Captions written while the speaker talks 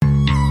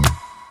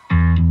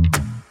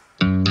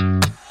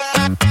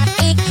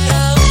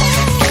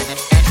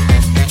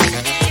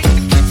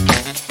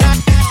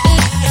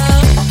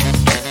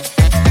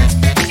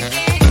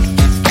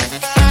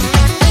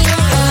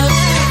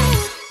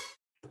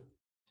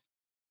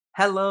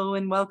Hello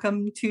and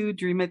welcome to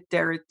Dream It,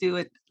 Dare It, Do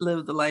It,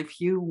 Live the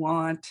Life You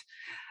Want.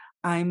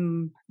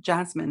 I'm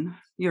Jasmine,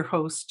 your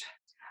host,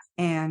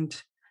 and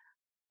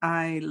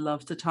I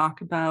love to talk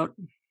about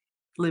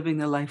living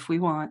the life we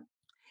want.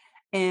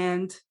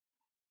 And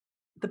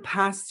the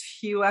past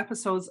few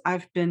episodes,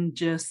 I've been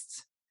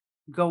just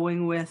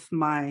going with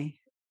my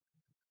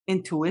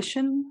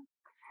intuition,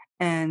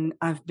 and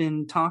I've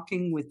been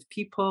talking with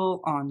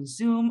people on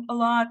Zoom a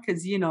lot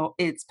because,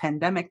 it's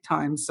pandemic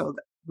time. So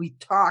that we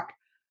talk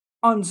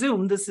on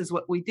Zoom. This is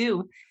what we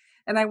do.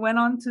 And I went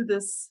on to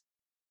this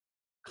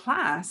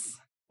class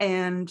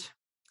and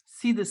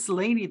see this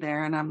lady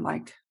there, and I'm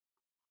like,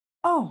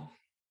 "Oh,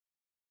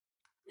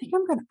 I think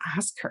I'm gonna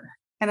ask her."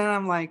 And then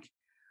I'm like,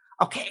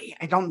 "Okay,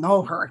 I don't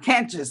know her. I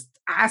can't just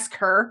ask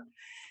her."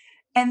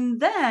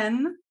 And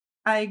then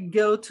I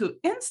go to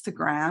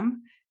Instagram,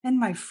 and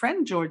my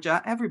friend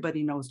Georgia,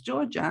 everybody knows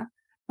Georgia,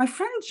 my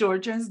friend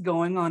Georgia is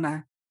going on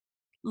a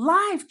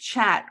live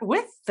chat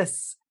with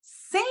this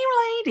same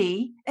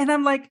lady, and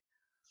I'm like,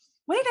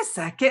 "Wait a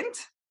second.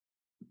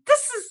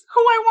 This is who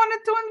I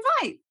wanted to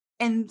invite."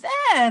 And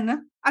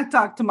then I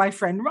talked to my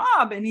friend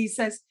Rob, and he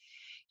says,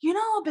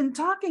 I've been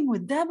talking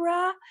with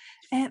Deborah.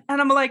 And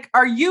I'm like,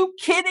 "Are you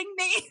kidding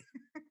me?"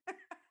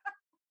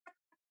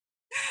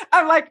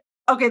 I'm like,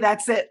 "Okay,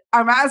 that's it.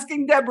 I'm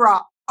asking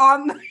Deborah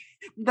on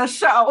the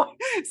show."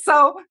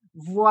 So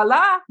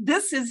voila,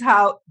 this is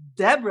how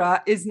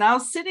Deborah is now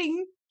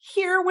sitting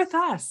here with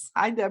us.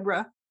 Hi,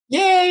 Deborah.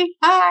 Yay.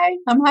 Hi.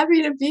 I'm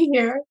happy to be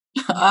here.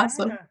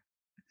 Awesome. Yeah.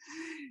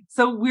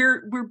 So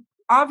we're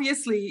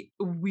obviously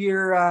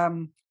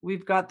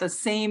we've got the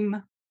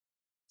same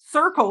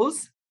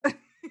circles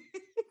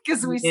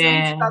because we see each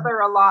Yeah. other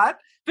a lot,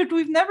 but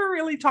we've never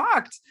really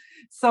talked.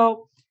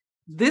 So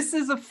this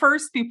is a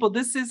first, people.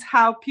 This is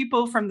how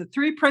people from the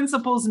three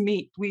principles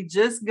meet. We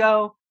just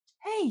go,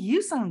 "Hey,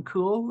 you sound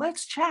cool.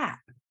 Let's chat."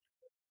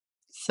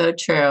 So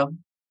true.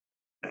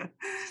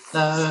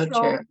 So true.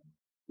 So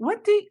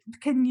what do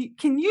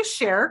can you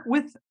share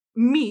with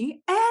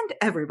me and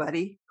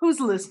everybody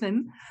who's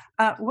listening?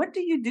 What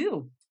do you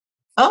do?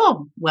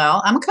 Oh,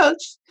 well, I'm a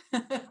coach.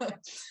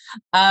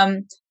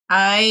 um,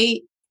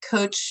 I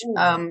coach,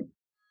 Ooh,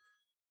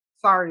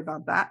 sorry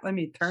about that. Let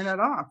me turn it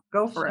off.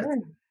 Go for it.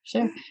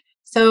 sure, sure.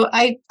 So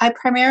I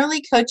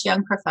primarily coach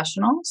young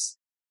professionals,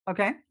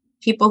 Okay.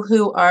 people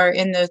who are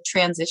in the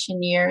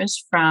transition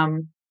years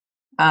from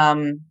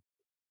um,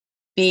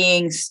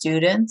 being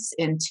students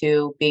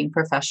into being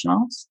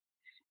professionals.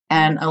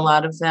 And a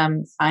lot of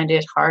them find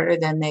it harder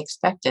than they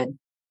expected.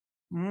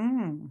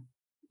 Mm,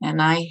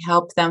 And I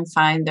help them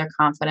find their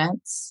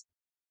confidence.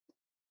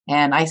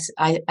 And I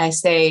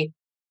say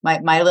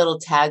my little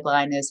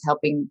tagline is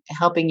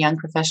helping young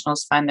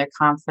professionals find their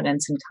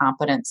confidence and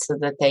competence so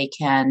that they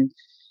can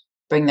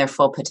bring their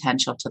full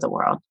potential to the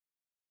world.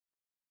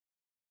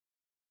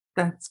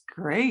 that's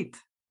great.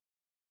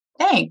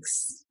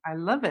 Thanks. I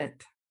love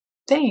it.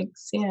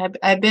 Thanks. Yeah,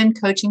 I've been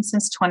coaching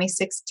since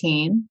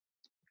 2016.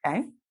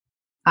 Okay.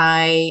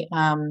 I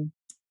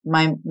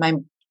my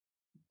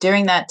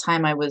during that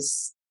time I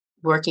was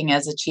working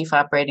as a chief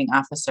operating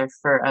officer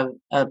for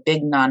a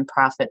big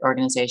nonprofit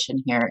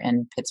organization here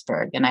in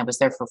Pittsburgh, and I was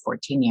there for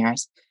 14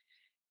 years.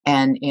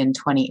 And in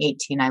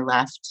 2018, I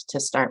left to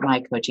start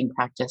my coaching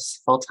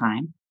practice full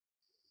time.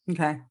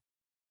 Okay.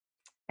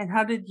 And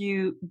how did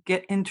you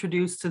get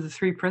introduced to the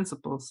three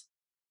principles?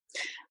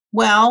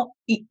 Well,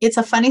 it's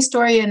a funny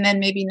story, and then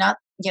maybe not,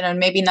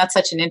 maybe not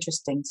such an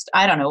interesting.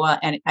 I don't know. Well,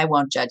 and I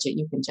won't judge it.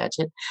 You can judge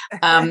it.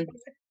 Um,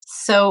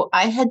 so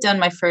I had done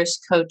my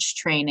first coach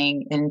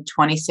training in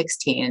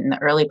 2016, in the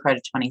early part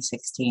of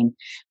 2016,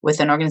 with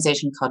an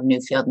organization called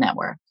Newfield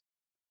Network,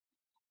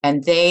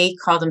 and they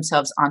call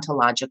themselves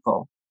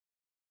ontological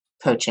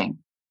coaching.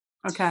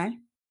 Okay.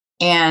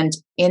 And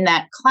in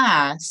that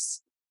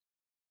class,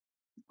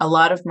 a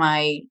lot of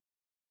my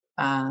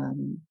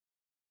um,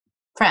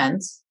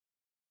 friends,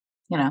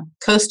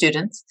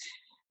 co-students,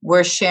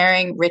 were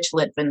sharing Rich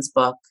Litvin's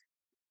book,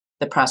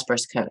 The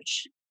Prosperous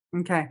Coach.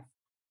 Okay.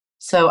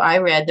 So I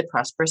read The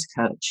Prosperous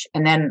Coach,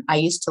 and then I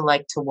used to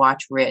like to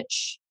watch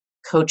Rich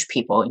coach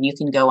people, and you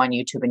can go on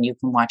YouTube and you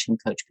can watch him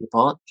coach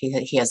people.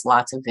 He has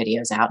lots of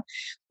videos out.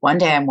 One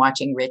day I'm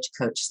watching Rich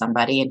coach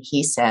somebody, and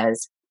he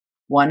says,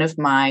 one of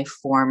my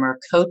former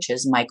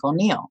coaches, Michael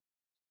Neal.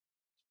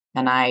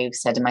 And I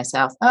said to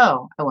myself,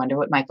 oh, I wonder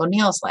what Michael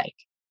Neal's like.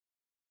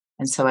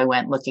 And so I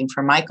went looking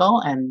for Michael,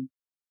 and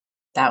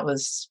that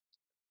was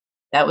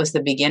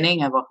the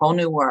beginning of a whole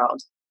new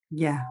world.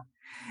 Yeah.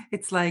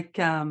 It's like,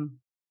 when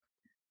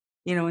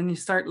you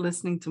start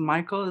listening to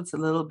Michael, it's a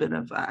little bit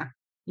of,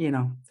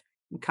 you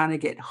kind of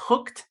get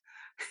hooked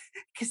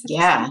because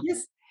Yeah,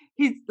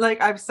 he's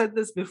like, I've said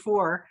this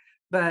before,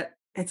 but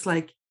it's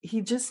like,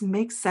 he just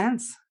makes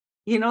sense.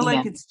 yeah,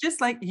 Like, it's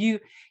just like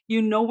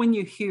when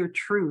you hear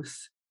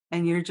truth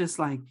and you're just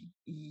like,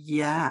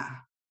 yeah,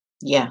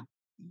 yeah,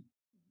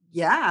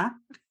 yeah,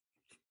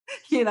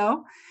 you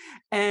know?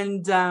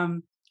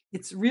 And,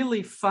 it's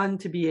really fun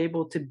to be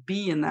able to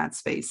be in that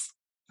space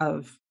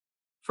of,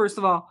 first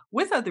of all,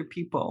 with other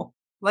people.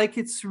 Like,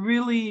 it's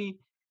really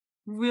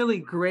really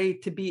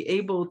great to be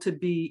able to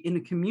be in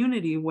a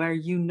community where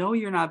you know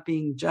you're not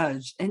being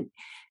judged. And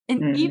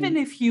Mhm. even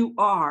if you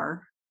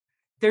are,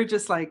 they're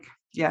just like,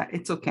 yeah,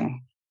 it's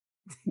okay.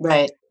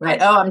 Right,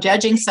 right. I Oh, I'm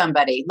judging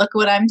somebody. Look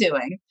what I'm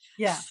doing.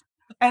 yeah.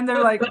 And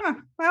they're like,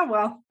 huh,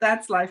 well,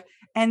 that's life.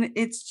 And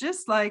it's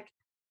just like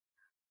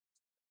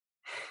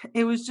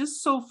it was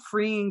just so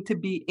freeing to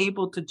be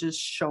able to just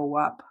show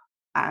up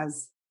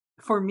as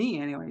for me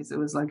anyways, it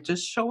was like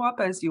just show up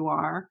as you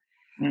are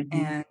Mhm.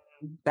 and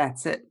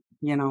that's it,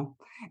 you know.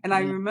 And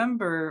I Yeah.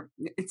 remember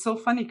it's so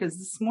funny because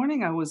this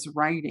morning I was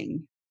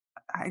writing.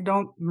 I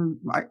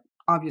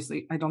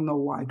obviously I don't know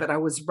why, but I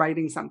was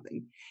writing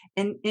something.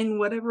 And in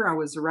whatever I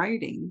was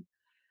writing,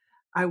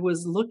 I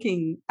was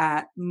looking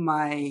at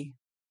my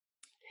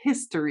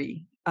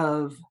history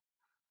of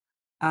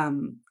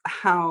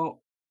how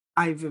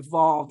I've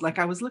evolved. Like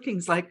I was looking,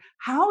 it's like,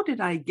 how did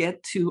I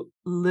get to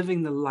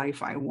living the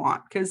life I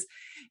want? Because,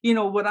 you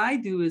know, what I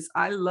do is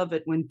I love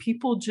it when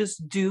people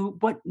just do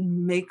what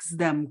makes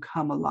them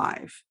come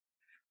alive.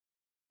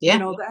 You Yeah.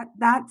 know,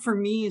 that for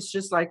me is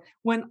just like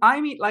when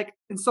I meet like,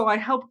 and so I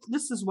help,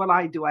 this is what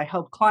I do. I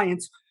help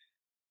clients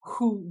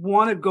who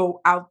want to go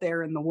out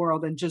there in the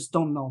world and just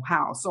don't know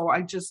how. So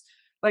I just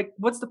like,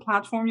 what's the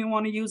platform you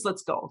want to use?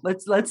 Let's go.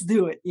 Let's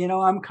do it. You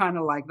know, I'm kind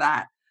of like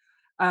that.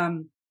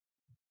 Um,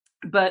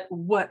 but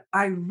what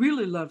I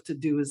really love to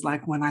do is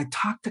like when I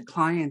talk to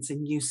clients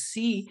and you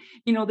see,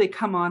 you know, they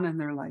come on and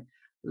they're like,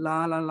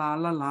 la, la, la,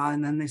 la, la.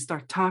 And then they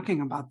start talking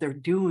about their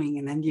doing.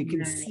 And then you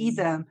can see Mm.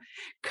 them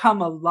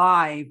come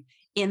alive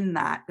in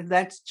that.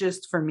 That's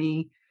just for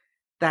me,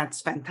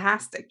 that's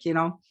fantastic, you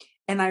know.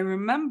 And I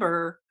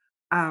remember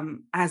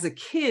as a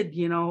kid,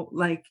 you know,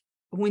 like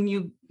when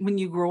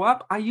you grow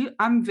up,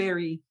 I'm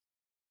very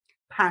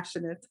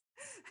passionate.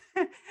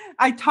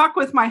 I talk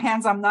with my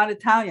hands. I'm not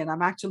Italian.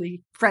 I'm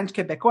actually French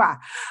Quebecois.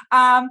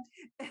 Um,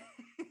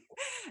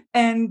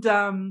 and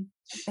um,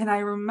 and I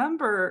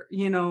remember,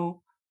 you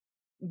know,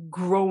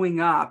 growing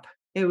up,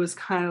 it was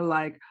kind of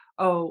like,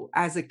 oh,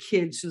 as a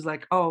kid, she was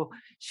like, oh,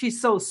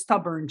 she's so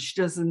stubborn. She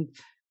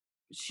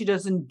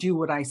doesn't do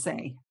what I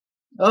say.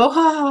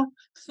 Oh,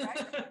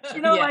 Right?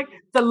 You know, yeah. like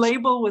the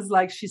label was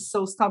like, she's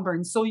so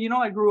stubborn. So, you know,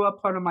 I grew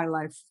up part of my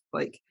life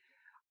like,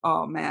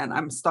 oh man,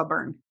 I'm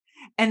stubborn.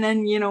 And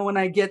then, you know, when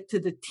I get to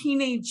the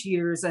teenage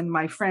years and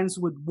my friends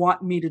would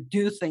want me to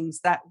do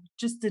things that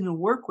just didn't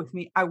work with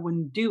me, I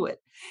wouldn't do it.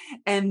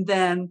 And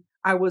then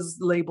I was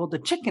labeled a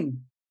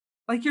chicken.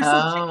 Like, you're so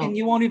chicken, Oh,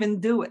 you won't even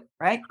do it.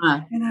 Right.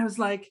 huh. And I was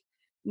like,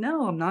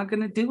 no, I'm not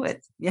going to do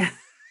it. Yeah.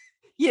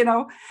 You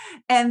know,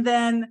 and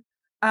then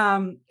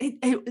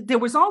there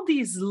was all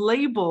these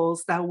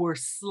labels that were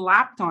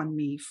slapped on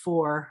me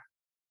for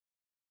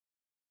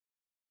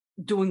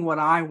doing what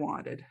I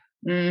wanted.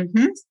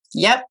 Mhm.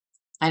 Yep.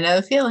 I know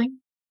the feeling.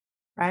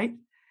 Right.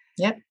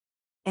 Yep.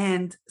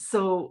 And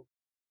so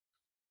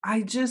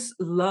I just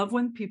love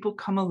when people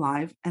come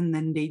alive and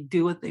then they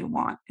do what they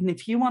want. And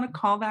if you want to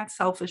call that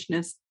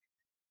selfishness,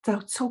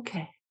 that's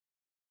okay.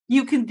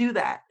 You can do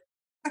that.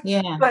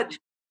 Yeah. But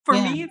for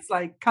Yeah. me, it's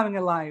like coming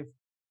alive.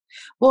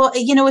 Well,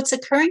 what's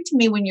occurring to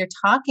me when you're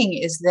talking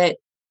is that,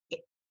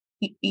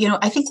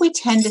 I think we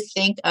tend to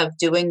think of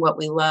doing what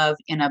we love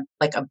in a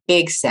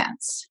big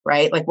sense,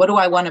 right? Like, what do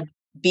I want to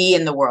be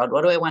in the world?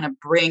 What do I want to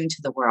bring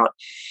to the world?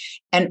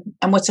 And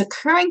what's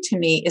occurring to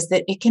me is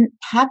that it can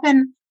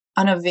happen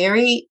on a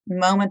very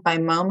moment by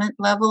moment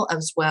level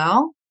as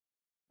well,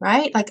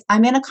 right? Like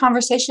I'm in a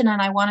conversation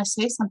and I want to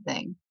say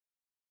something,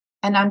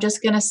 and I'm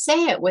just going to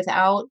say it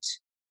without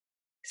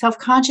self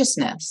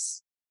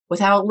consciousness,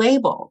 without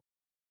label,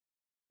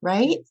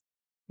 right?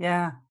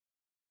 Yeah.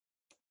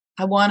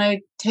 I want to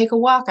take a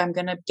walk. I'm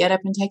going to get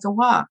up and take a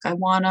walk. I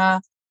want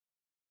to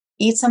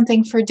eat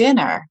something for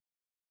dinner.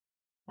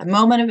 A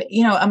moment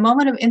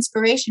of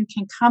inspiration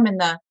can come in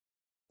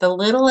the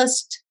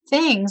littlest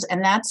things,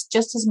 and that's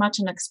just as much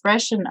an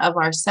expression of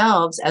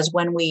ourselves as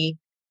when we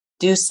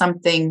do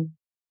something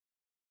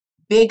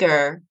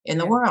bigger in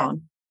the Yeah.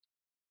 world.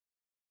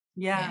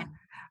 Yeah. Yeah.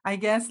 I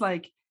guess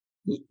like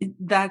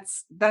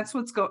that's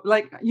what's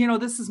like, you know,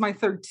 this is my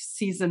third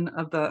season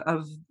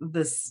of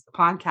this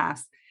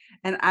podcast.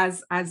 And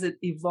as it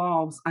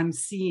evolves, I'm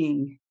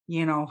seeing,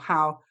 you know,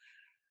 how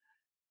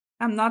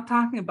I'm not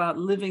talking about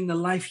living the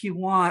life you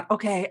want.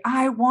 Okay,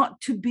 I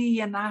want to be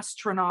an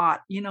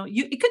astronaut. You know,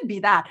 it could be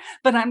that,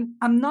 but I'm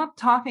not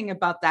talking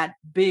about that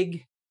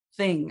big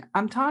thing.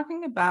 I'm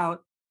talking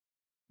about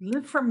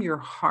live from your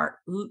heart.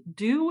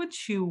 Do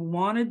what you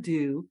want to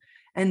do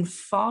and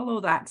follow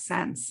that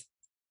sense.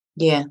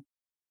 Yeah.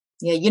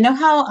 Yeah. You know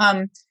how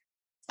I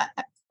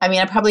I mean,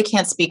 I probably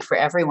can't speak for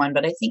everyone,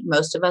 but I think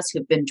most of us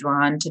who've been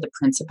drawn to the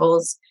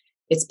principles,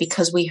 it's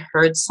because we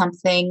heard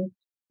something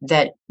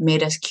that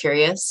made us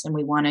curious and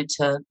we wanted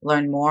to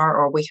learn more,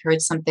 or we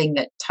heard something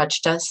that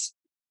touched us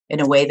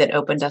in a way that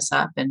opened us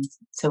up. And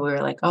so we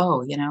were like,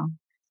 oh,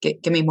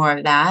 give me more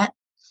of that.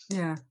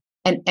 Yeah.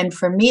 And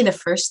for me, the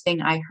first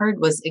thing I heard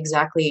was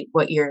exactly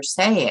what you're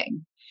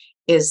saying,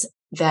 is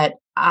that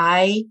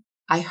I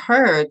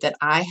heard that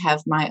I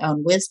have my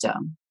own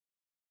wisdom,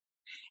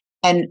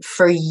 And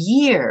for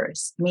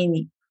years, I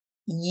mean,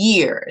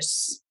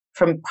 years,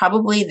 from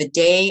probably the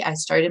day I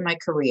started my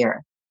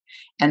career,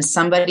 and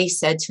somebody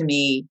said to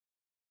me,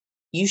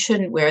 you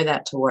shouldn't wear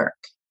that to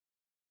work.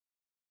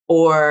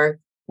 Or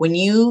when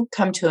you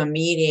come to a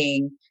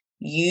meeting,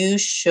 you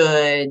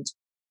should,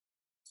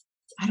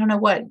 I don't know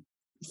what,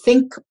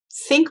 think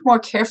think more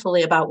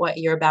carefully about what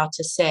you're about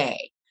to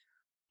say.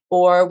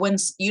 Or when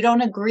you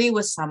don't agree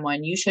with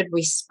someone, you should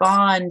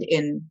respond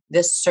in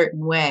this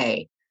certain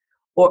way,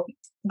 or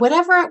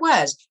whatever it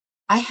was.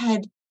 I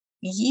had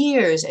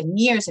years and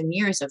years and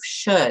years of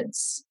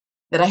shoulds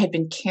that I had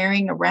been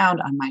carrying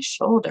around on my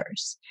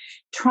shoulders,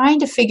 trying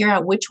to figure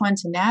out which one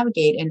to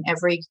navigate in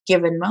every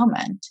given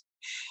moment.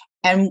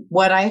 And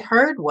what I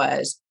heard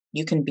was,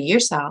 you can be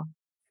yourself.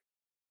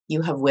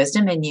 You have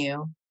wisdom in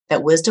you.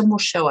 That wisdom will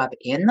show up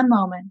in the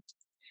moment.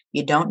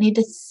 You don't need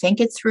to think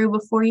it through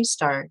before you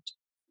start.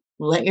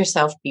 Let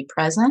yourself be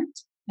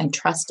present and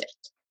trust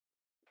it.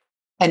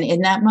 And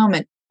in that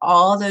moment,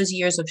 all those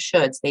years of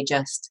shoulds, they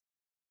just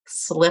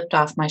slipped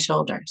off my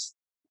shoulders.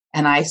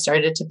 And I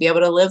started to be able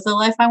to live the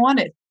life I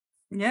wanted.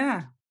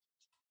 Yeah.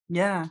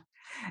 Yeah.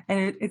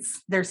 And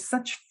there's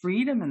such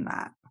freedom in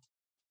that.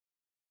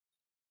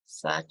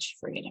 Such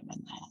freedom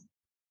in that.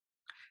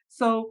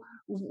 So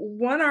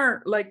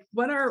where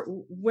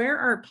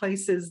are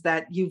places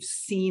that you've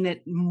seen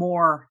it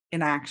more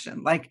in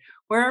action? Like,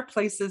 where are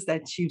places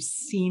that you've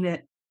seen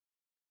it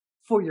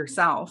for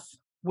yourself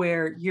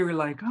where you're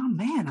like, oh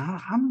man,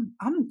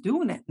 I'm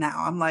doing it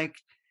now. I'm like,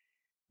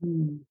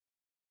 Hmm,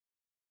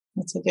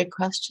 that's a good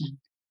question.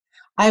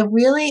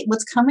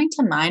 What's coming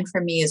to mind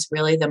for me is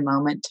really the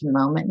moment to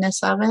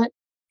momentness of it.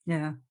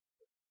 yeah,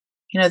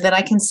 That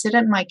I can sit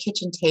at my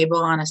kitchen table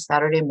on a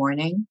Saturday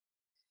morning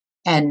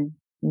and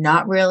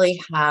not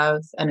really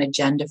have an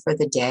agenda for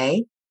the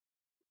day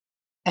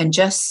and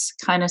just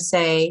kind of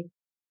say,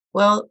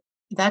 well,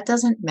 that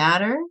doesn't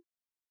matter.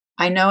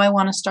 I know I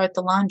want to start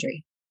the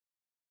laundry.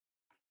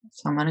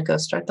 So I'm going to go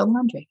start the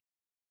laundry.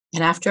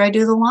 And after I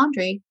do the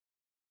laundry,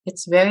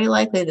 it's very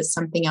likely that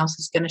something else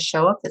is going to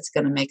show up that's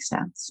going to make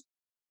sense.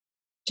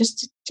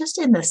 Just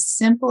in the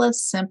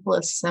simplest.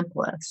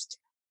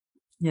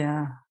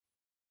 yeah.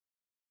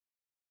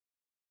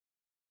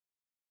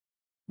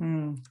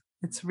 Mm,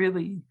 it's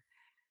really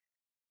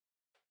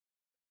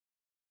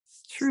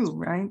it's true,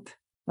 right?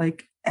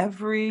 Like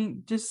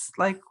just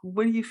like,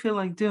 what do you feel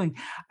like doing?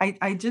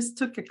 I just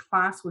took a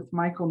class with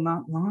Michael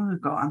not long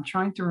ago. I'm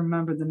trying to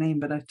remember the name,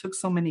 but I took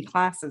so many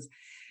classes.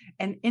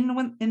 And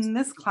in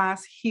this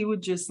class, he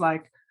would just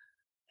like,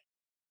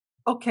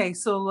 okay,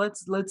 so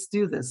let's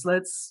do this.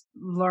 Let's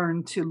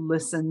learn to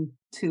listen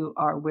to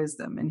our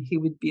wisdom. And he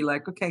would be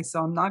like, okay,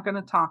 so I'm not going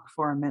to talk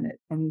for a minute,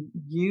 and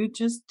you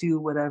just do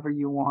whatever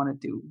you want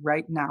to do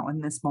right now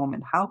in this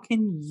moment. How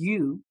can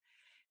you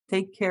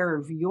take care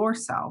of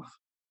yourself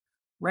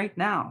right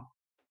now?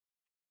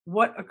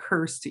 What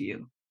occurs to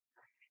you?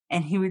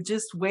 And he would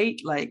just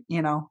wait, like,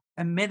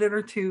 a minute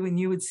or two, and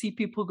you would see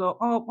people go,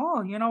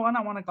 oh, you know what,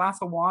 I want a glass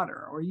of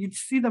water. Or you'd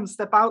see them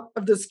step out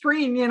of the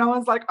screen,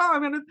 it's like, oh,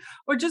 I'm gonna,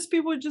 or just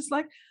people would just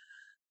like,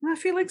 I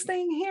feel like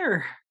staying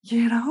here.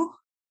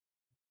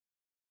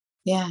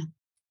 Yeah.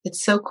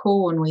 It's so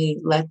cool when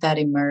we let that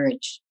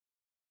emerge.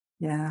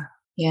 Yeah.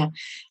 Yeah.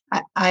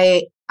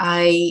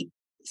 I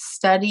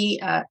study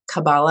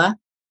Kabbalah.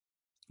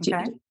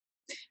 Okay.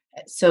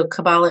 So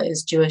Kabbalah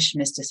is Jewish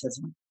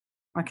mysticism.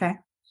 Okay.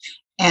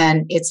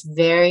 And it's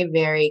very,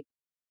 very,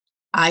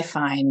 I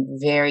find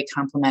very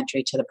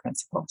complementary to the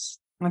principles.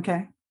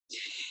 Okay.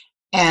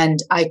 And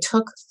I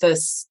took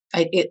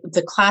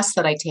the class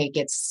that I take,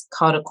 it's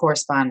called a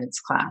correspondence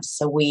class.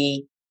 So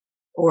we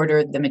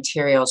order the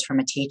materials from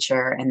a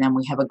teacher, and then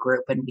we have a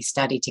group and we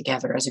study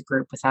together as a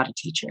group without a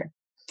teacher.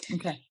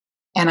 Okay.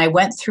 And I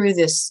went through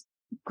this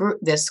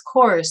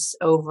course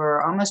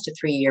over almost a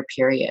 3-year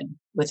period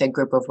with a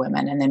group of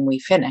women, and then we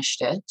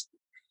finished it.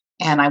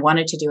 And I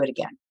wanted to do it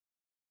again.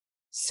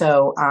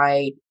 So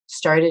I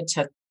started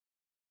to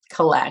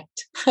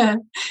collect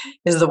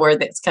is the word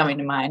that's coming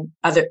to mind,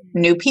 other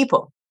new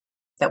people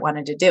that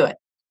wanted to do it.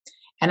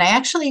 And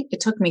it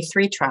took me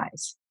 3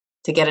 tries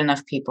to get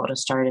enough people to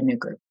start a new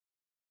group.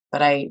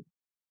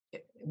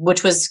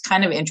 Which was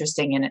kind of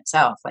interesting in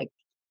itself. Like,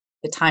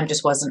 the time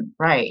just wasn't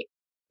right.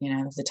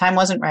 If the time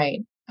wasn't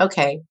right,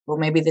 okay, well,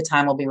 maybe the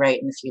time will be right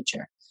in the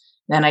future.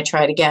 Then I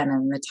tried again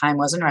and the time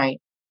wasn't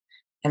right.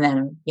 And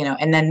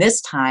then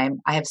this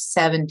time I have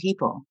 7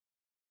 people.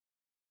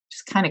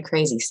 Just kind of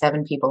crazy.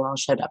 7 people all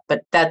showed up,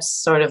 but that's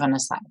sort of an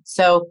aside.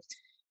 So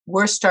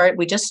we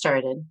just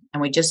started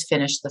and we just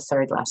finished the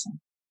 3rd lesson.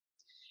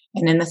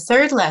 And in the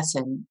 3rd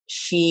lesson,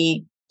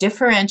 she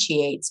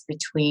differentiates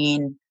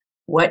between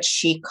what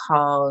she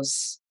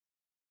calls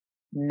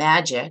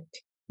magic,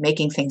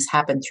 making things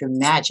happen through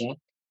magic,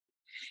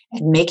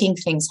 and making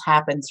things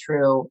happen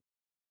through,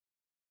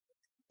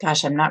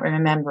 gosh, I'm not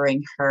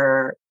remembering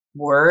her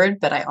word,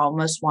 but I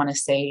almost want to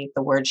say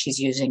the word she's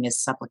using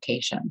is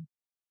supplication.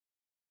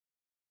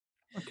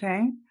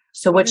 Okay.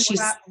 So What what is she's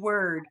that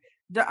word?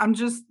 I'm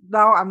just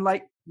now. I'm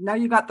like, now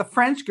you got the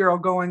French girl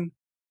going.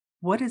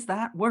 what is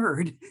that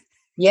word?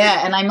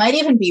 Yeah, and I might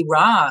even be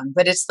wrong,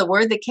 but it's the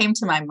word that came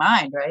to my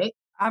mind, right?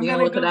 I'm You going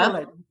gonna to look it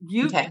Google up? it.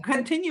 You Okay.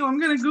 continue. I'm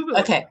going to Google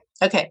it. Okay.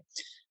 Okay.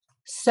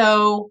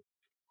 So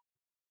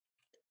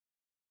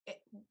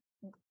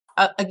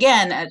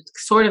again,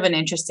 sort of an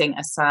interesting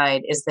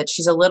aside is that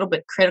she's a little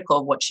bit critical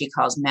of what she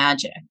calls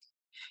magic.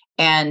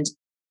 And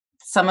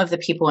some of the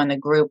people in the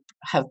group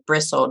have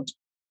bristled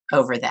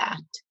over that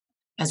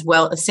as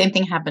well. The same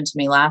thing happened to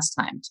me last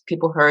time.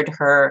 People heard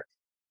her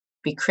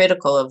be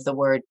critical of the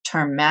word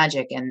term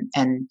magic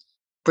and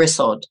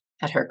bristled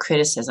at her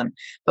criticism.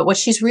 But what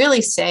she's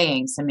really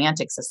saying,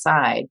 semantics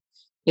aside,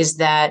 is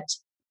that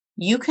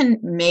you can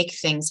make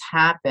things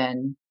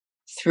happen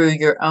through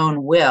your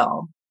own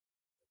will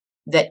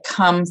that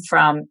come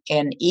from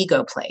an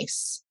ego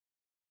place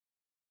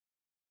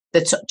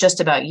that's just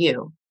about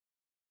you.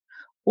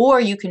 Or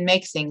you can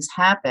make things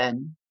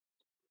happen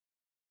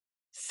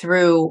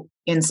through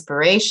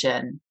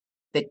inspiration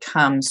that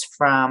comes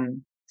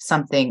from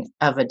something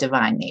of a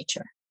divine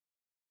nature.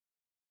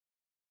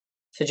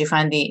 So did you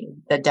find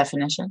the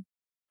definition?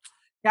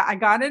 Yeah, I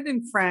got it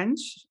in French.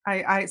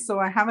 So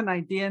I have an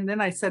idea, and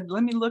then I said,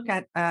 let me look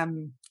at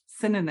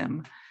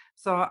synonym.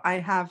 So I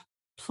have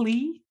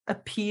plea,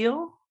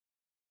 appeal,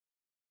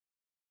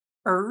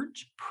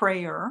 urge,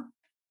 prayer,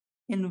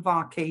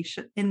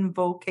 invocation,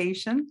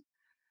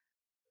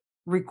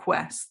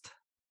 request.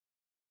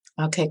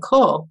 Okay,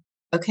 cool.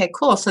 Okay,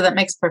 cool. So that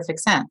makes perfect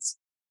sense.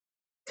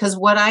 Because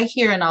what I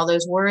hear in all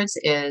those words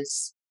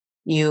is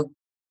you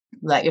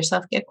let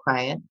yourself get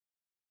quiet,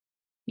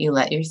 you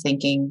let your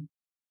thinking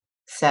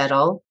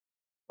settle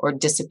or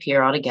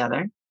disappear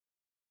altogether.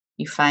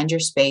 You find your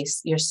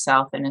space,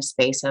 yourself in a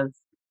space of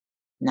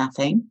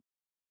nothing.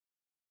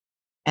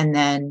 And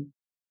then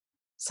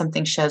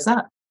something shows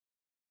up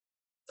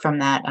from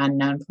that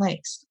unknown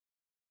place.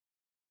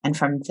 And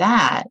from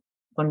that,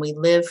 when we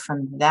live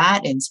from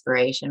that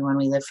inspiration, when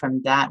we live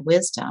from that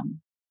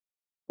wisdom,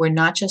 we're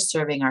not just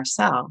serving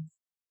ourselves,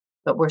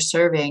 but we're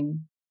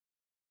serving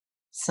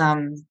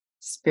some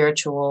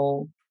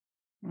spiritual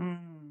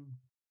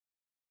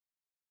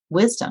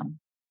wisdom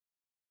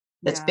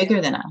that's Yeah.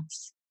 bigger than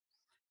us.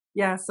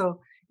 Yeah.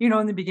 So,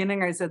 in the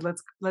beginning I said,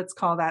 let's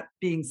call that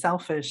being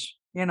selfish,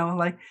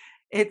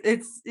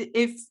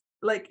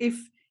 like if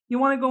you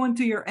want to go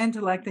into your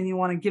intellect and you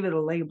want to give it a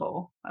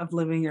label of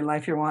living your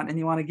life you want, and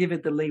you want to give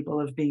it the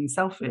label of being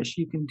selfish,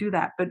 you can do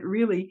that. But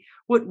really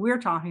what we're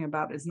talking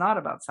about is not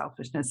about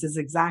selfishness, is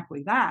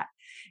exactly that.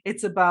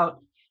 It's about,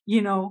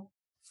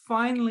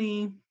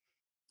 finally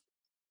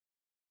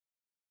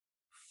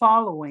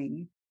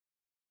following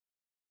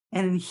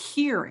and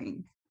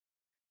hearing,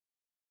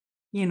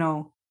 you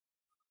know,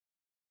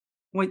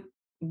 what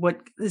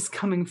what is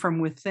coming from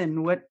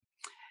within. What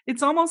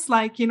It's almost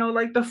like,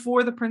 like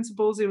before the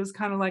principles, it was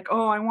kind of like,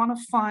 oh, I want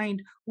to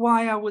find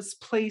why I was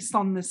placed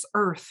on this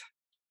earth,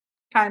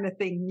 kind of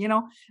thing.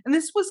 And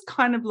this was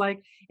kind of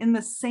like in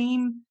the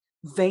same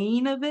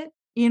vein of it,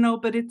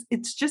 but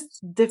it's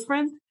just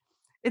different.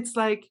 It's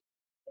like,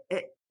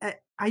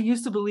 I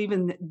used to believe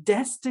in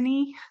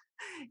destiny.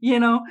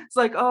 It's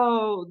like,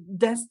 oh,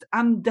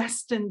 I'm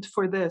destined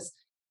for this.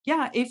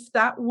 Yeah, if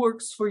that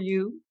works for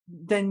you,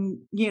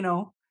 then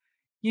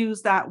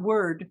use that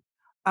word.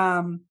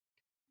 um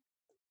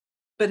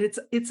but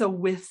it's a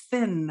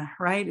within,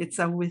 right? It's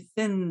a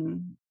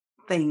within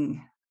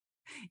thing.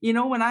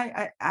 When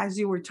I as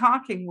you were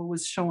talking, what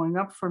was showing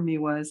up for me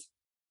was,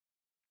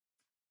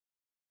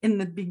 in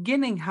the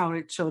beginning, how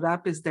it showed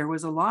up is there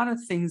was a lot of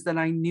things that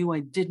I knew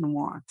I didn't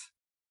want.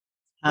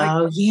 Like,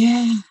 Oh,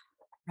 yeah.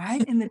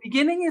 right? In the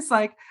beginning, it's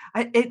like,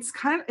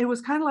 it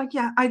was kind of like,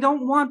 yeah, I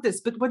don't want this,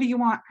 but what do you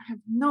want? I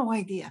have no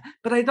idea,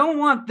 but I don't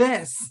want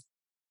this.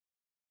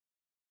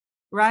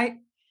 Right?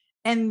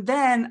 And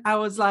then I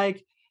was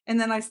like, and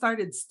then I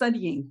started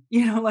studying,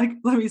 like,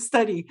 let me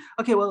study.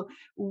 Okay, well,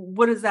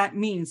 what does that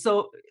mean?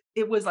 So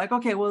it was like,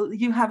 okay, well,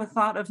 you have a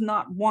thought of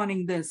not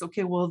wanting this.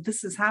 Okay, well,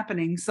 this is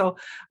happening. So,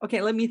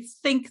 okay, let me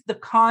think the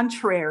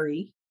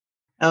contrary.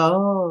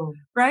 Oh,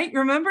 Right?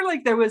 Remember,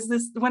 like, there was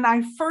this when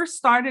I first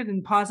started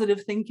in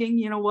positive thinking,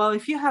 well,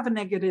 if you have a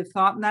negative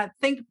thought, and that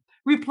think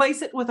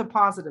replace it with a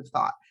positive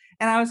thought.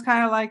 And I was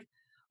kind of like,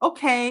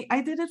 okay,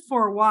 I did it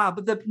for a while,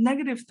 but the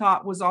negative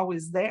thought was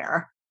always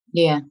there.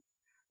 yeah.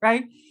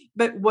 Right?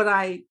 But what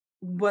I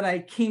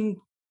came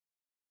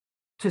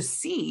to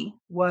see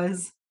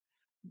was,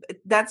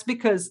 that's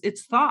because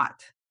it's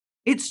thought.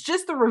 It's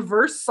just the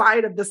reverse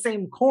side of the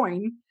same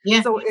coin.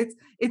 Yeah. So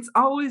it's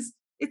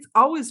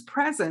always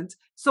present.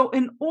 So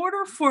in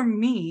order for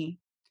me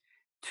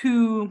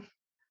to,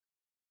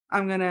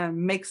 I'm going to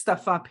make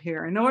stuff up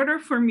here. In order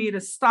for me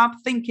to stop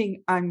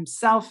thinking I'm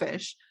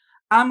selfish,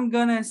 I'm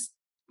going to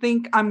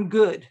think I'm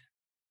good.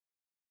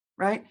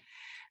 Right?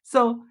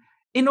 So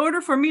in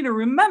order for me to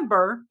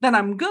remember that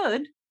I'm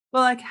good,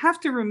 well, I have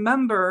to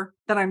remember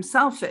that I'm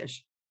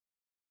selfish.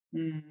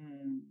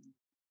 Mm.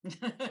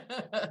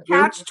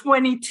 Catch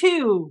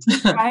 22,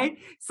 right?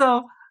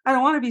 So I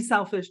don't want to be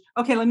selfish.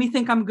 Okay, let me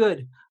think I'm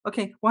good.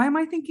 Okay, why am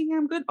I thinking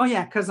I'm good? Oh,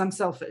 yeah, because I'm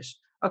selfish.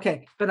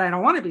 Okay, but I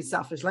don't want to be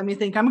selfish. Let me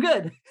think I'm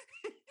good.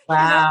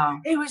 Wow.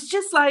 It was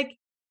just like,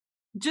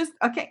 just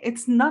okay,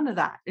 it's none of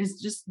that.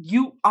 It's just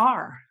you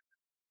are.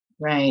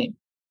 Right.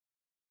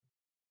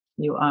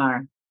 You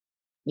are.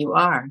 You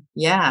are.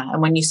 Yeah.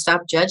 And when you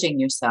stop judging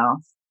yourself,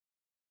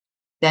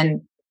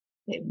 then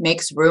it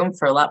makes room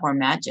for a lot more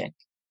magic.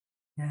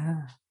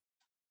 Yeah.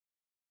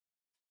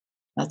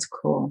 That's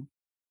cool.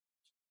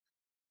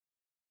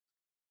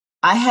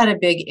 I had a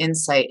big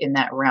insight in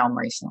that realm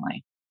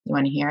recently. You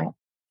want to hear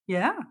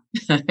Yeah.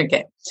 it?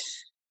 Okay.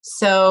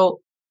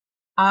 So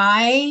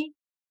I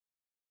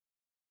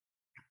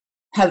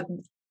have,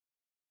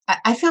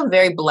 I feel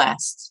very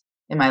blessed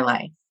in my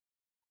life.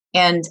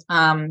 And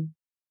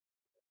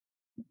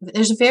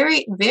there's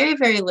very, very,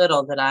 very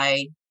little that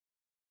I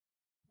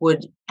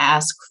would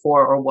ask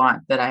for or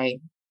want that I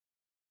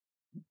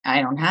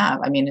don't have.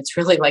 I mean, it's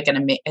really like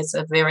it's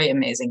a very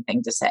amazing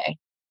thing to say.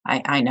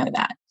 I know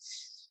that.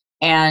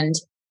 And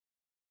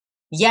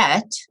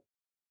yet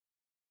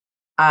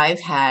I've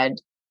had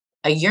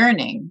a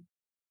yearning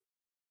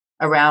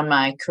around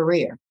my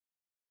career,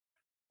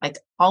 like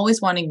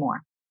always wanting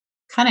more.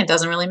 Kind of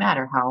doesn't really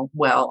matter how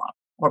well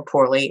or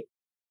poorly.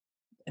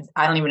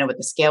 I don't even know what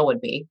the scale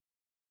would be.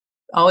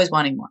 Always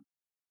wanting more.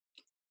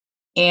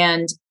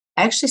 And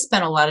I actually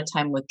spent a lot of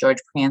time with George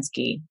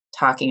Pransky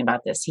talking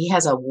about this. He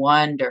has a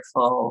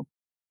wonderful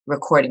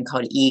recording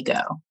called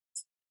Ego,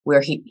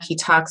 where he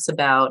talks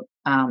about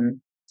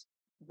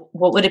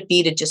what would it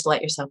be to just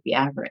let yourself be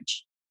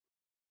average?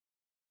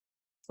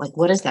 Like,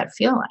 what does that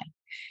feel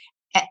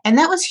like? And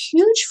that was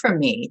huge for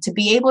me to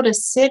be able to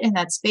sit in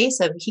that space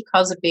of, he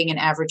calls it being an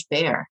average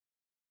bear.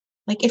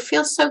 Like, it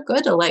feels so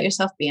good to let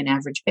yourself be an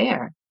average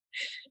bear.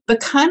 But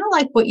kind of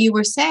like what you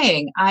were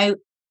saying, I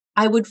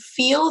would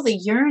feel the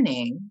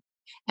yearning,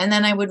 and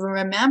then I would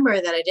remember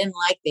that I didn't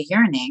like the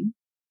yearning.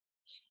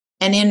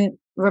 And in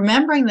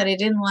remembering that I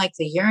didn't like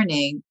the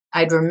yearning,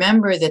 I'd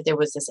remember that there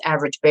was this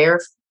average bear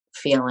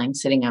feeling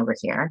sitting over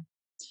here.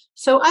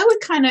 So I would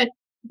kind of,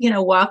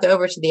 walk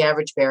over to the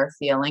average bear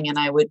feeling, and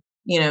I would,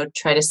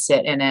 try to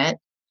sit in it.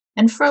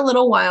 And for a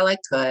little while I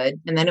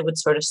could, and then it would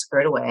sort of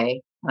skirt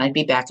away, and I'd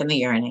be back in the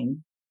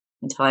yearning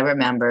until I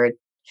remembered.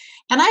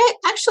 And I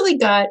actually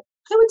I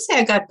would say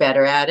I got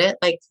better at it.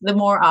 Like, the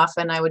more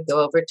often I would go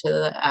over to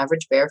the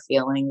average bear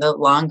feeling, the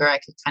longer I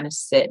could kind of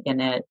sit in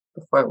it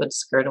before it would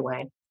skirt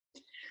away.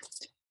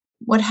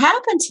 What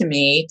happened to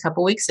me a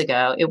couple weeks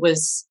ago, I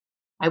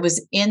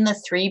was in the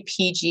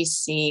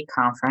 3PGC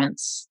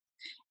conference,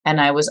 and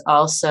I was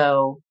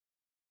also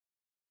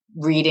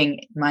reading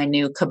my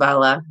new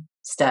Kabbalah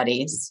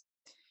studies.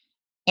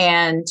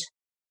 And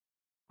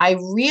I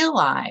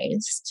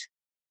realized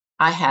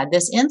I had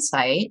this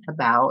insight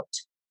about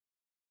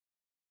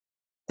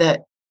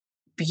the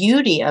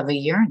beauty of a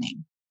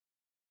yearning.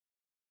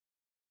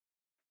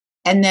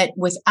 And that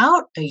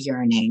without a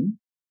yearning,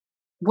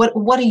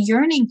 what a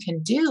yearning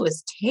can do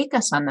is take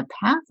us on the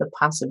path of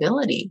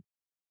possibility,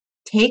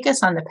 take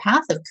us on the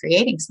path of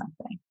creating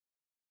something.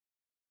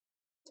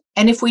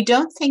 And if we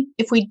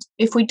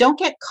don't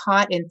get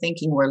caught in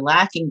thinking we're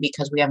lacking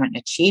because we haven't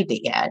achieved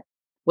it yet,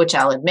 which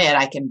I'll admit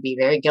I can be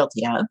very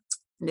guilty of.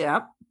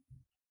 Yeah.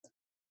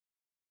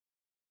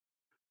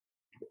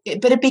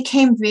 But it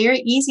became very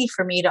easy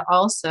for me to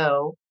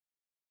also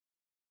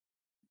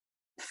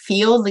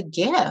feel the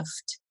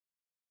gift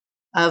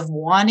of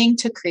wanting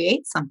to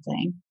create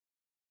something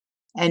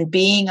and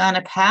being on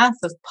a path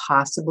of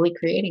possibly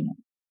creating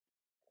it.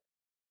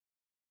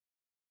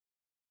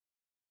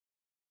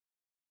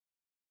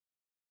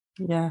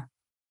 Yeah.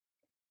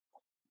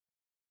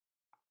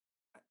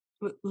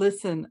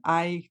 Listen,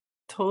 I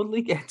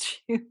totally get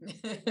you.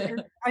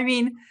 I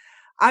mean,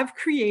 I've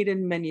created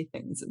many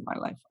things in my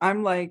life.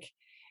 I'm like,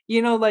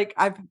 like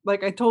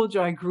like I told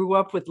you, I grew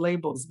up with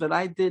labels, but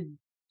I did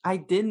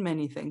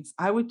many things.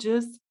 I'm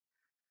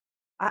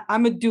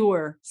a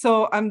doer.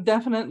 So I'm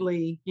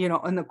definitely, in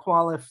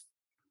the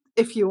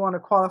if you want to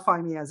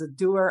qualify me as a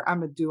doer,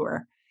 I'm a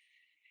doer.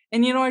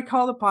 And I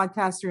call the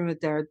podcast Dream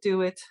It, Dare It,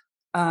 Do It.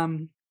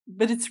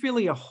 But it's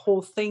really a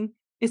whole thing.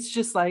 It's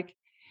just like,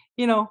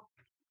 you know,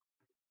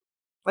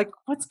 like,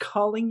 what's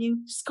calling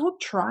you? Just go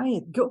try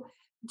it.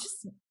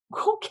 Just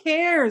who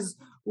cares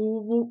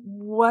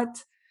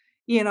what,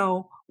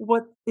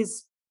 what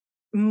is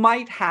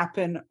might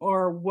happen,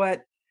 or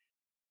what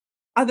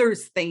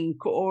others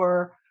think,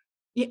 or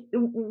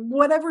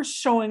whatever's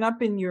showing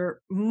up in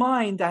your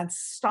mind that's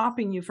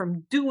stopping you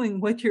from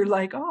doing what you're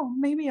like, oh,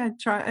 maybe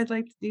I'd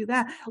like to do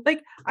that.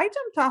 Like, I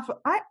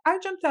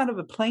jumped out of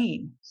a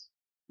plane.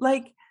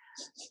 Like,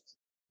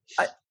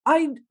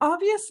 I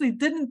obviously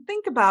didn't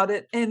think about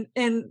it, and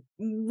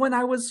when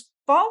I was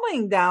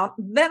falling down,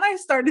 then I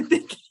started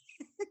thinking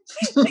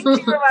thinking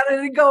it. about it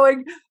and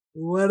going,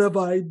 "What have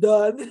I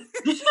done?"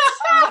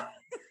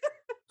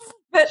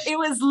 But it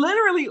was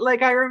literally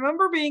like, I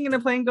remember being in a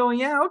plane going,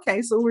 "Yeah,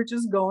 okay, so we're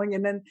just going,"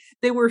 and then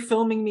they were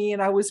filming me,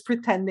 and I was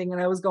pretending,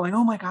 and I was going,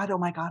 "Oh my god, oh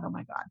my god, oh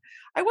my god."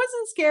 I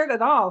wasn't scared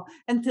at all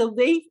until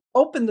they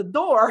opened the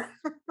door,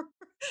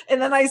 and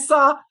then I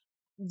saw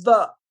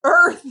the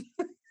earth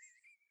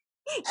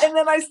And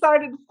then I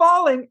started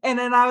falling. And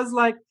then I was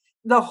like,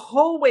 the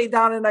whole way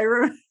down. And I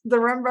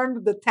remember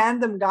the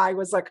tandem guy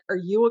was like, "Are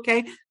you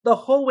okay?" The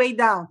whole way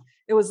down.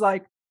 It was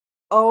like,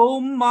 oh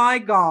my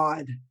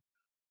God.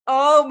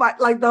 Oh my,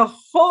 like the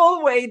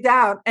whole way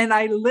down. And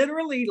I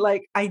literally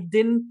like I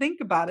didn't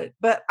think about it,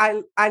 but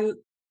I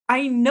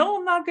know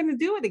I'm not gonna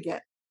do it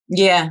again.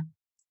 Yeah.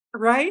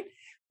 Right.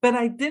 But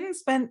I didn't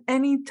spend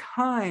any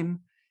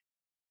time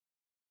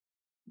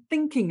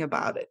thinking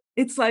about it.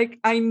 It's like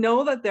I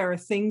know that there are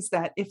things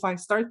that if I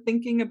start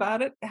thinking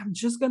about it, I'm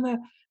just gonna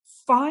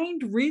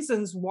find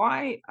reasons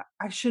why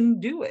I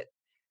shouldn't do it.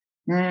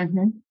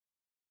 Hmm.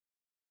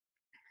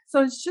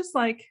 So it's just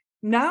like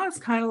now it's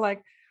kind of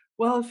like,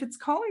 well, if it's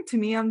calling to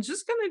me, I'm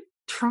just gonna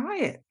try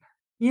it.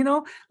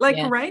 Like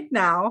Yeah. right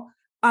now,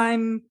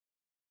 I'm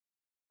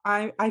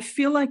I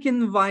feel like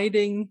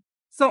inviting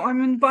so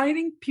I'm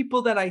inviting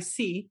people that I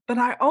see, but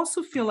I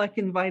also feel like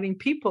inviting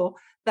people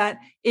that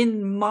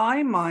in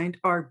my mind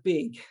are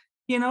big.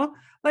 You know,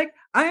 like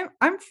I'm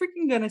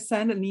freaking gonna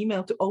send an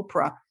email to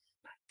Oprah.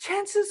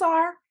 Chances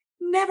are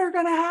never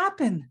gonna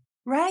happen,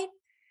 right?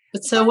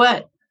 But so But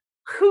what?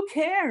 who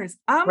cares?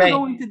 I'm Right.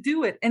 going to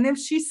do it. And if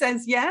she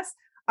says yes,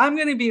 I'm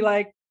going to be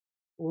like,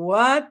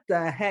 what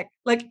the heck?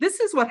 Like, this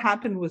is what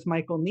happened with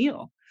Michael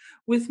Neal.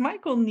 With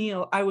Michael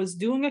Neal, I was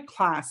doing a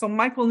class. So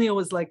Michael Neal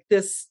was like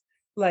this,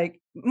 like,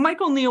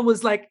 Michael Neal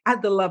was like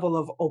at the level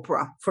of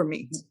Oprah for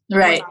me when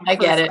Right. I I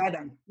get first it. met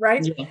him.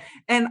 Right. Yeah.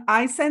 And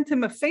I sent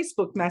him a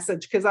Facebook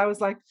message because I was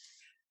like,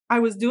 I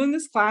was doing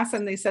this class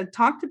and they said,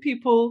 talk to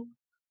people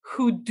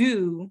who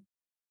do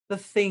the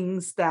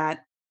things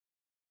that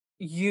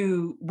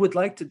you would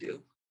like to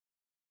do.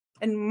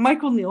 And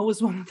Michael Neal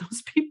was one of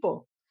those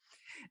people.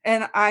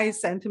 And I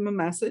sent him a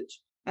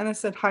message and I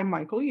said, "Hi,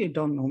 Michael, you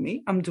don't know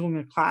me. I'm doing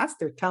a class.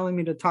 They're telling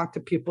me to talk to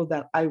people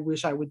that I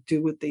wish I would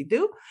do what they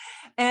do.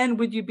 And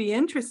would you be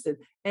interested?"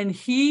 And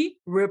he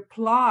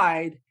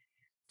replied,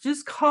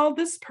 "Just call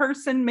this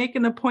person, make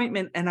an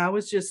appointment." And I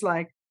was just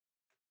like,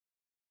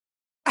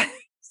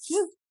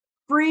 just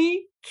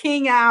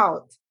freaking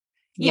out,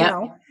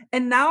 Yep.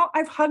 And now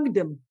I've hugged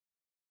him.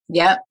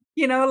 Yep.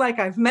 Like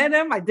I've met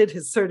him, I did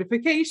his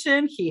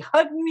certification, he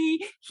hugged me,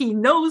 he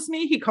knows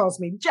me, he calls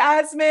me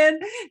Jasmine,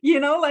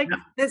 like Yep.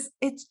 this.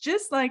 It's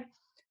just like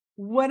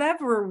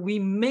whatever we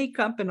make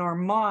up in our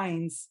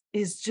minds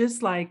is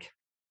just like,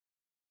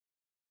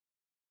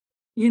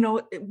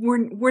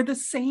 we're the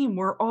same,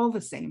 we're all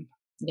the same.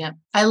 Yeah.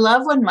 I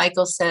love when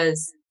Michael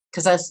says,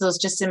 because I was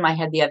just in my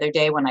head the other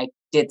day when I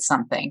did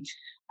something.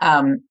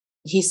 Um,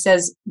 he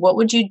says, what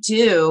would you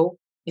do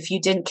if you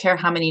didn't care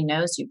how many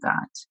no's you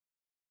got?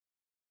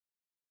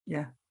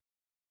 Yeah.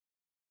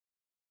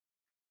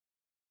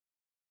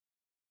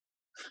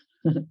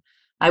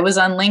 I was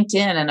on LinkedIn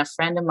and a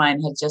friend of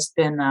mine had just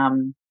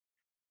been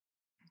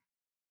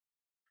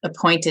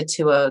appointed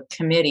to a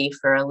committee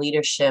for a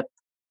leadership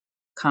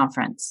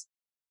conference.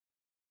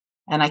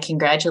 And I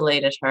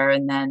congratulated her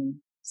and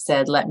then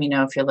said, let me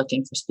know if you're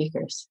looking for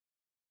speakers.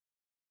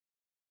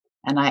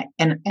 And I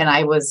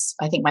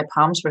think my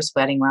palms were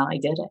sweating while I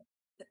did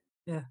it.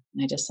 Yeah.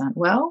 And I just thought,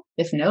 well,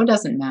 if no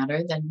doesn't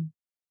matter, then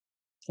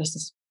this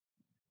is,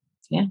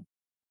 yeah.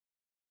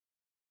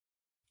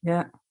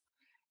 Yeah.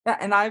 Yeah.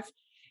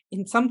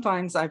 And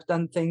sometimes I've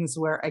done things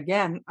where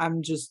again,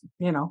 I'm just,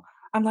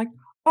 I'm like,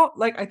 oh,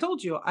 like I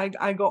told you,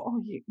 I go,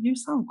 oh, you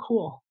sound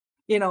cool,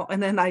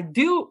 and then I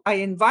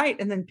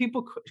invite, and then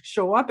people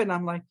show up and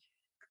I'm like,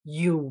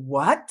 you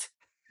what?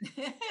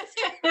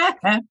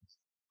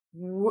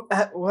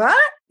 What?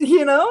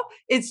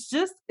 It's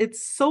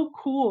so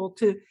cool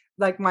to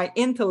like my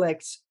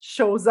intellect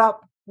shows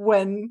up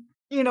when,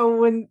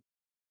 in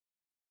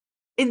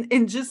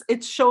just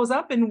it shows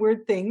up in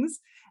weird things.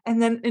 And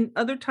then in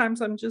other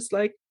times I'm just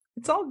like,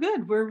 it's all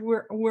good.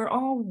 We're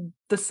all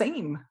the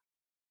same.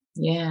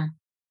 Yeah.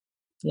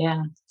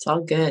 Yeah. It's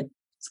all good.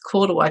 It's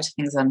cool to watch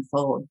things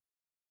unfold.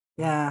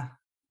 Yeah.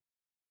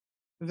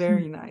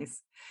 Very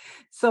nice.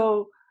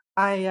 So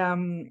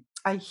I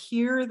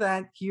hear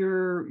that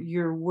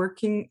you're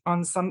working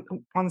on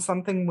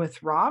something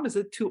with Rob. Is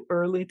it too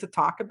early to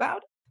talk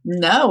about?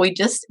 No, we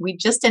just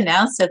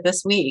announced it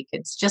this week.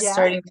 It's just Yeah.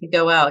 starting to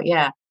go out.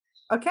 Yeah.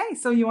 Okay,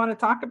 so you want to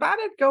talk about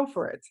it? Go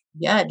for it.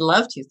 Yeah, I'd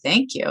love to.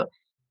 Thank you.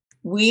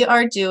 We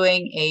are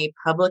doing a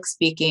public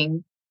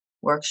speaking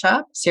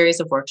series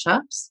of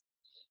workshops.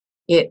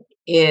 It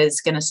is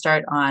going to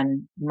start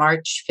on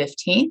March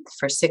 15th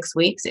for 6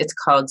 weeks. It's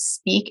called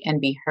Speak and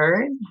Be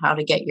Heard: How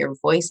to Get Your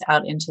Voice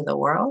Out into the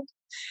World.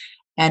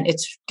 And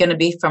it's going to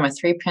be from a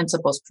 3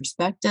 principles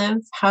perspective.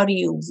 How do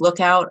you look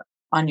out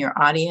on your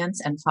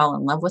audience and fall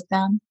in love with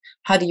them?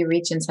 How do you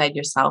reach inside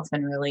yourself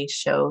and really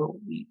show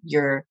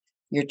your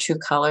true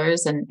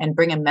colors and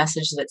bring a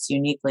message that's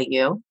uniquely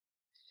you?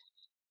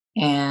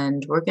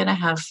 And we're going to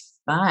have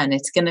fun.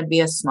 It's going to be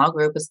a small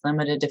group. It's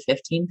limited to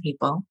 15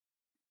 people.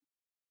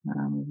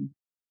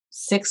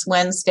 6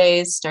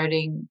 Wednesdays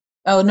starting,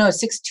 oh no,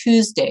 6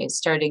 Tuesdays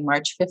starting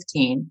March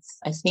 15th.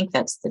 I think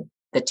that's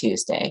the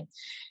Tuesday.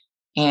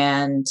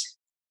 And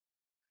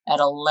at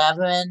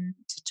 11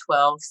 to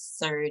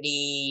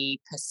 12:30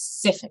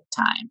 Pacific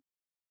time.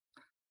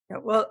 Yeah,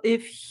 well,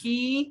 if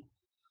he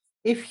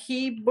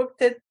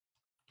booked it,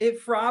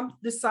 if Rob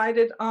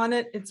decided on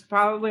it, it's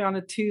probably on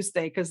a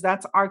Tuesday because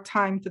that's our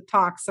time to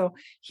talk. So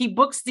he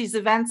books these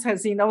events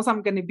as he knows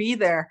I'm going to be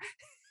there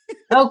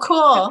Oh,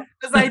 cool.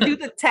 because I do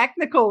the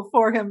technical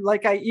for him.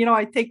 Like I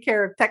take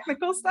care of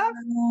technical stuff.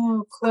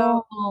 Oh,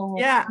 So cool.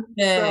 yeah,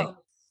 Perfect.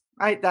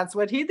 so that's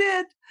what he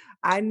did.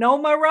 I know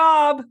my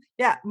Rob.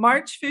 Yeah,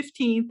 March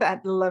 15th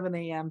at 11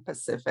 a.m.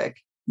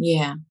 Pacific.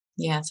 Yeah.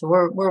 Yeah. So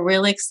we're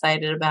really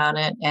excited about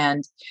it.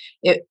 And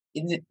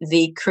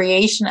the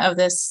creation of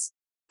this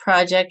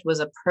project was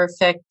a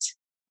perfect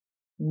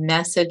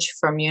message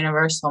from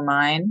Universal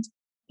Mind.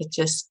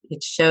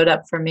 It showed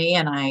up for me,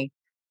 and I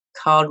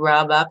called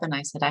Rob up and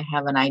I said, I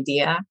have an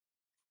idea.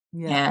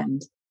 Yeah.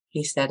 And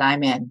he said,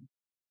 I'm in.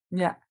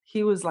 Yeah,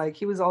 he was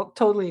all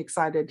totally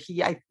excited.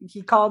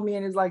 He called me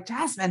and is like,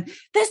 Jasmine,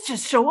 this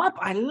just show up.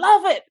 I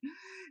love it.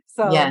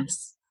 So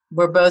Yes.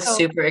 We're both so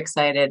super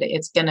excited.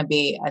 It's going to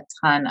be a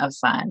ton of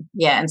fun.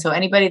 Yeah. And so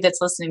anybody that's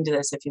listening to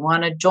this, if you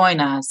want to join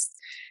us,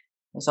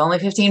 there's only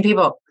 15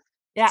 people.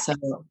 yeah, So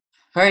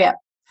hurry up.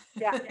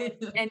 yeah.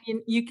 And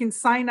you can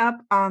sign up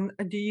on,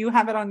 do you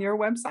have it on your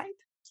website?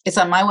 It's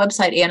on my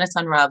website and it's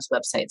on Rob's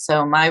website.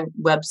 So my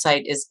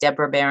website is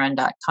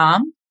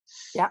deborahbaron.com.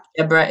 Yeah.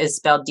 Deborah is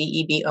spelled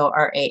Deborah.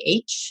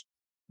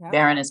 Yeah.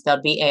 Baron is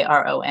spelled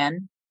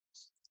Baron.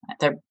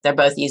 They're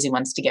both easy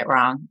ones to get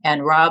wrong.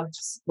 And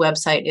Rob's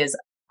website is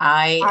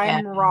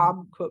I'm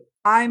Rob Cook.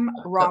 I'm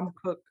Rob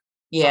Cook.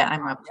 Yeah,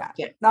 I'm Rob Cook.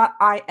 Yeah. Not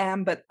I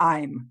am, but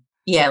I'm.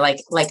 Yeah, like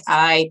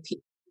I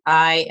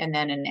and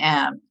then an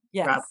M.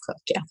 Yes. Rob Cook.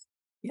 Yeah.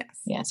 Yes.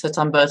 Yeah. So it's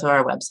on both of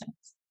our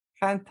websites.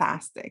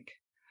 Fantastic.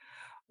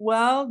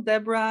 Well,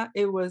 Deborah,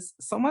 it was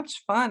so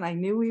much fun. I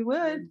knew we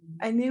would.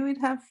 I knew we'd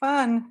have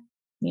fun.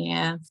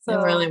 Yeah, it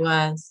really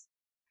was.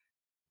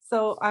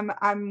 So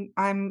I'm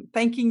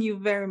thanking you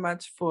very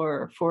much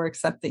for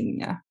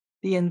accepting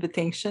the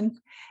invitation,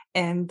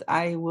 and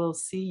I will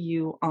see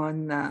you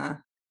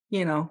on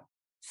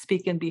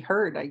Speak and Be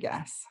Heard, I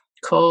guess.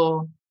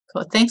 Cool.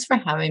 Thanks for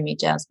having me,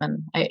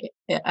 Jasmine.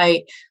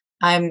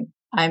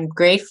 I'm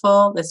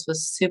grateful. This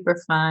was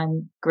super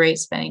fun. Great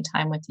spending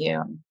time with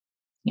you.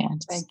 Yeah,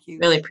 Thank you.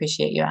 Really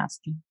appreciate you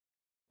asking.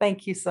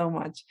 Thank you so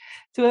much.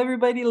 To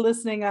everybody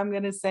listening, I'm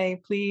going to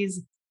say,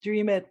 please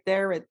dream it,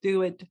 dare it,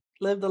 do it,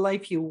 live the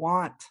life you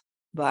want.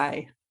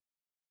 Bye.